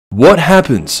What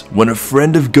happens when a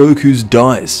friend of Goku's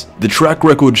dies? The track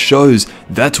record shows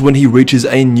that's when he reaches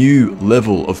a new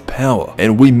level of power,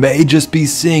 and we may just be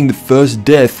seeing the first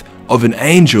death of an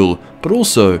angel, but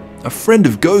also a friend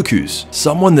of Goku's,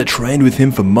 someone that trained with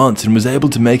him for months and was able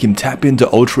to make him tap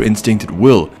into Ultra Instinct at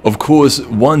will. Of course,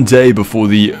 one day before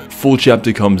the full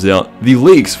chapter comes out, the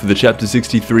leaks for the Chapter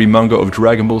 63 manga of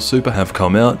Dragon Ball Super have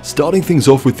come out. Starting things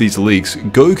off with these leaks,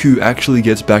 Goku actually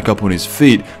gets back up on his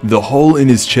feet. The hole in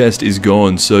his chest is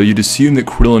gone, so you'd assume that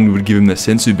Krillin would give him the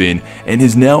Senzu Bean, and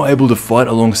is now able to fight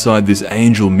alongside this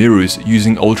angel Mirus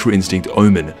using Ultra Instinct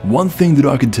Omen. One thing that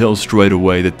I could tell straight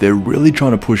away that they're really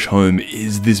trying to push home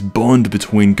is this bond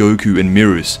between Goku and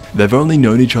Mirus. They've only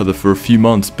known each other for a few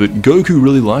months, but Goku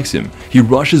really likes him. He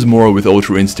rushes Moro with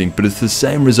Ultra Instinct, but it's the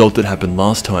same result that happened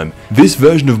last time. This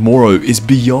version of Moro is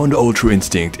beyond Ultra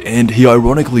Instinct, and he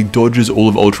ironically dodges all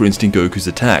of Ultra Instinct Goku's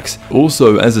attacks.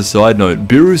 Also, as a side note,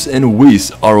 Beerus and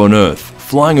Whis are on Earth,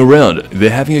 flying around. They're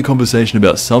having a conversation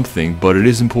about something, but it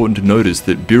is important to notice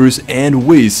that Beerus and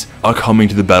Whis are coming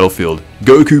to the battlefield.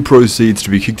 Goku proceeds to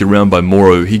be kicked around by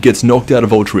Moro. He gets knocked out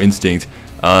of Ultra Instinct,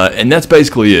 and that's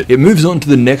basically it. It moves on to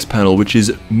the next panel, which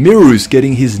is Mirus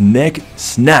getting his neck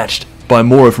snatched by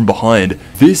Moro from behind.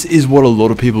 This is what a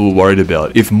lot of people were worried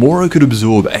about. If Moro could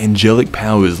absorb angelic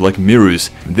powers like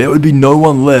Mirus, there would be no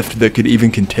one left that could even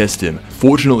contest him.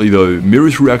 Fortunately though,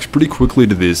 Mirus reacts pretty quickly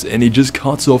to this, and he just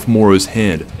cuts off Moro's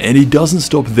hand. And he doesn't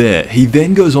stop there. He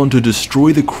then goes on to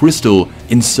destroy the crystal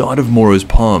inside of Moro's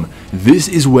palm. This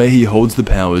is where he holds the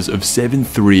powers of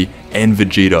 7-3 and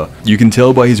Vegeta. You can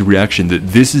tell by his reaction that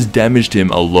this has damaged him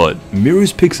a lot.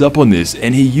 Mirus picks up on this,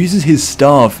 and he uses his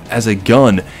staff as a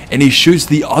gun, and he shoots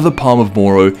the other palm of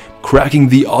Moro, cracking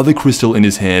the other crystal in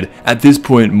his hand. At this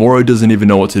point, Moro doesn't even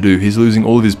know what to do. He's losing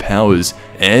all of his powers,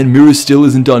 and Mirus still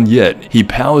isn't done yet. He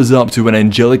powers up to an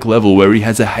angelic level where he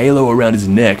has a halo around his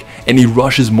neck, and he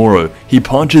rushes Moro. He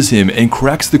punches him and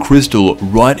cracks the crystal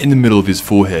right in the middle of his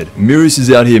forehead. Mirus is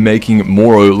out here making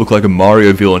Moro look like a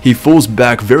Mario villain. He falls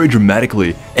back very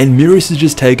dramatically, and Mirus has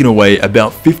just taken away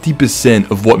about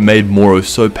 50% of what made Moro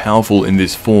so powerful in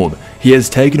this form. He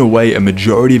has taken away a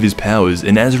majority of his powers,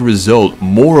 and as a result,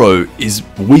 Moro is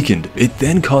weakened. It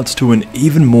then cuts to an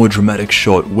even more dramatic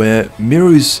shot where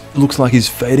Mirus looks like he's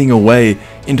fading away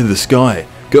into the sky.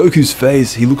 Goku's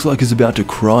face, he looks like he's about to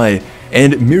cry,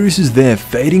 and Mirus is there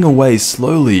fading away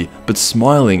slowly but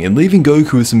smiling and leaving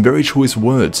Goku with some very choice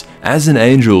words. As an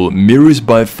angel, Mirus,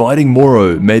 by fighting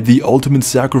Moro, made the ultimate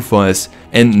sacrifice,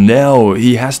 and now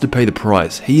he has to pay the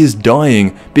price. He is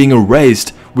dying, being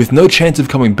erased, with no chance of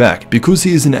coming back. Because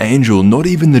he is an angel, not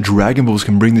even the Dragon Balls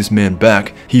can bring this man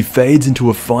back. He fades into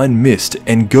a fine mist,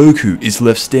 and Goku is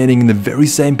left standing in the very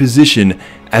same position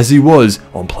as he was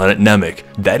on planet Namek.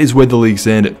 That is where the leaks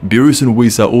end. Beerus and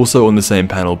Whis are also on the same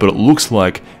panel, but it looks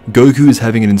like Goku is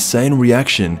having an insane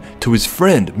reaction to his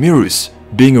friend Mirus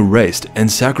being erased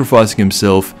and sacrificing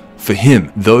himself for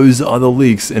him. Those are the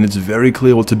leaks, and it's very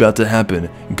clear what's about to happen.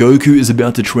 Goku is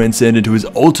about to transcend into his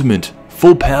ultimate,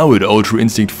 full-powered Ultra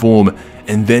Instinct form,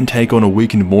 and then take on a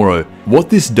weakened Moro. What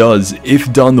this does,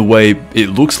 if done the way it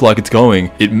looks like it's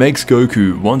going, it makes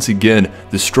Goku, once again,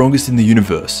 the strongest in the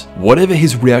universe. Whatever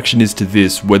his reaction is to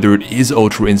this, whether it is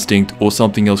Ultra Instinct or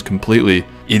something else completely,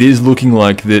 it is looking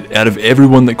like that out of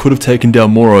everyone that could have taken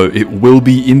down Moro, it will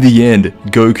be, in the end,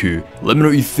 Goku. Let me know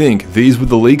what you think. These were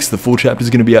the leaks. The full chapter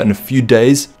is going to be out in a few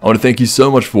days. I want to thank you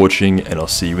so much for watching, and I'll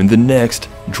see you in the next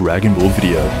Dragon Ball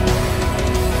video.